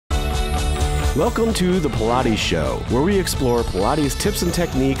Welcome to the Pilates Show, where we explore Pilates tips and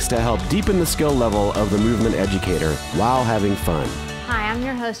techniques to help deepen the skill level of the movement educator while having fun. Hi, I'm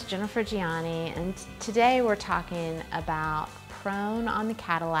your host, Jennifer Gianni, and today we're talking about prone on the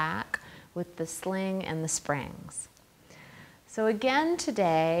Cadillac with the sling and the springs. So again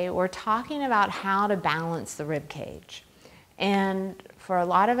today, we're talking about how to balance the rib cage. And for a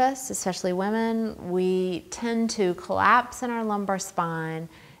lot of us, especially women, we tend to collapse in our lumbar spine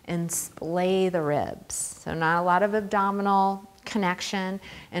and splay the ribs. So not a lot of abdominal connection,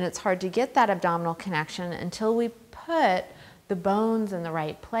 and it's hard to get that abdominal connection until we put the bones in the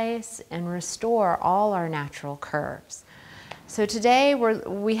right place and restore all our natural curves. So today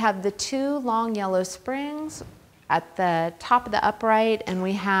we have the two long yellow springs at the top of the upright, and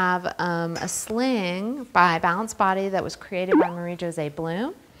we have a sling by Balanced Body that was created by Marie-Jose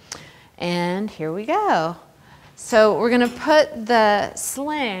Bloom. And here we go. So we're going to put the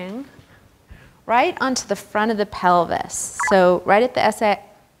sling right onto the front of the pelvis, so right at the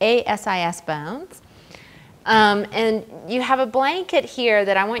ASIS bones. And you have a blanket here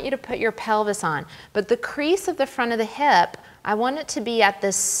that I want you to put your pelvis on, but the crease of the front of the hip, I want it to be at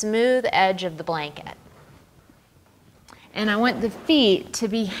the smooth edge of the blanket. And I want the feet to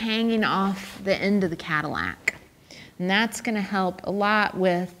be hanging off the end of the Cadillac. And that's going to help a lot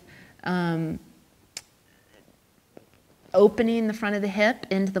with opening the front of the hip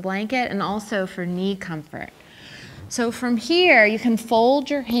into the blanket, and also for knee comfort. So from here, you can fold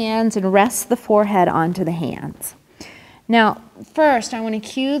your hands and rest the forehead onto the hands. Now, first, I want to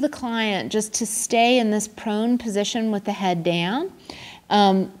cue the client just to stay in this prone position with the head down,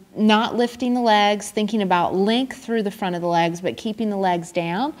 not lifting the legs, thinking about length through the front of the legs, but keeping the legs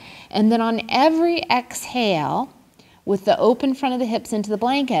down. And then on every exhale, with the open front of the hips into the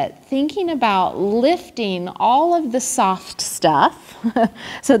blanket, thinking about lifting all of the soft stuff.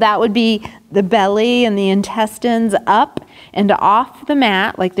 So that would be the belly and the intestines up and off the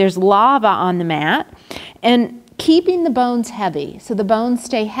mat, like there's lava on the mat, and keeping the bones heavy. So the bones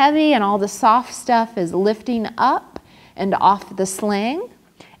stay heavy and all the soft stuff is lifting up and off the sling.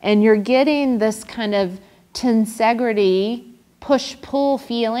 And you're getting this kind of tensegrity, push-pull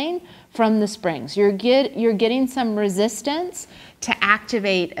feeling from the springs. You're getting some resistance to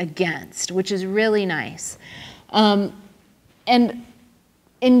activate against, which is really nice. And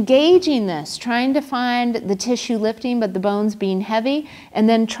engaging this, trying to find the tissue lifting but the bones being heavy, and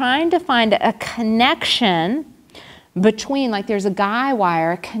then trying to find a connection between, like there's a guy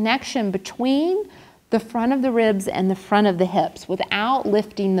wire, a connection between the front of the ribs and the front of the hips without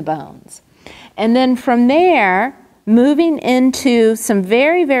lifting the bones. And then from there, moving into some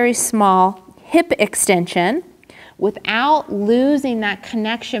very, very small hip extension without losing that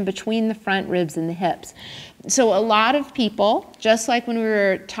connection between the front ribs and the hips. So a lot of people, just like when we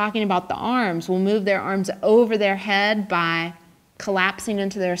were talking about the arms, will move their arms over their head by collapsing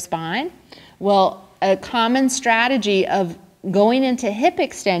into their spine. Well, a common strategy of going into hip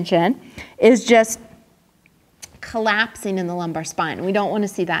extension is just collapsing in the lumbar spine. We don't want to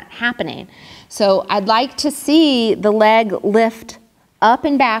see that happening. So I'd like to see the leg lift up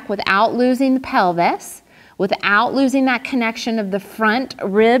and back without losing the pelvis, without losing that connection of the front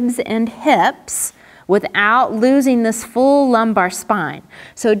ribs and hips, without losing this full lumbar spine.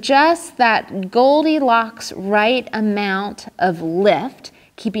 So just that Goldilocks right amount of lift,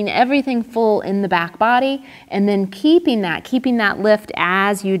 keeping everything full in the back body, and then keeping that lift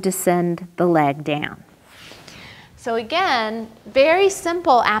as you descend the leg down. So again, very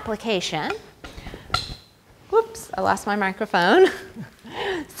simple application. Whoops, I lost my microphone.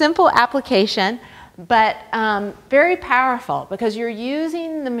 Simple application, but very powerful because you're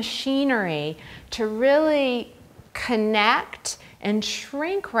using the machinery to really connect and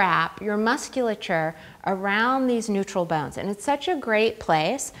shrink wrap your musculature around these neutral bones. And it's such a great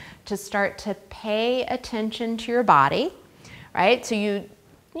place to start to pay attention to your body, right? So you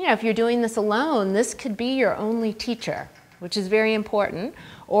know, if you're doing this alone, this could be your only teacher, which is very important.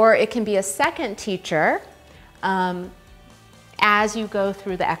 Or it can be a second teacher as you go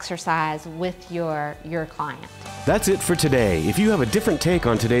through the exercise with your client. That's it for today. If you have a different take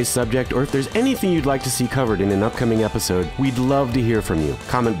on today's subject, or if there's anything you'd like to see covered in an upcoming episode, we'd love to hear from you.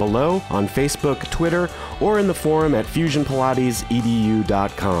 Comment below on Facebook, Twitter, or in the forum at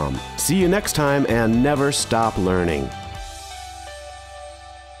fusionpilatesedu.com. See you next time, and never stop learning.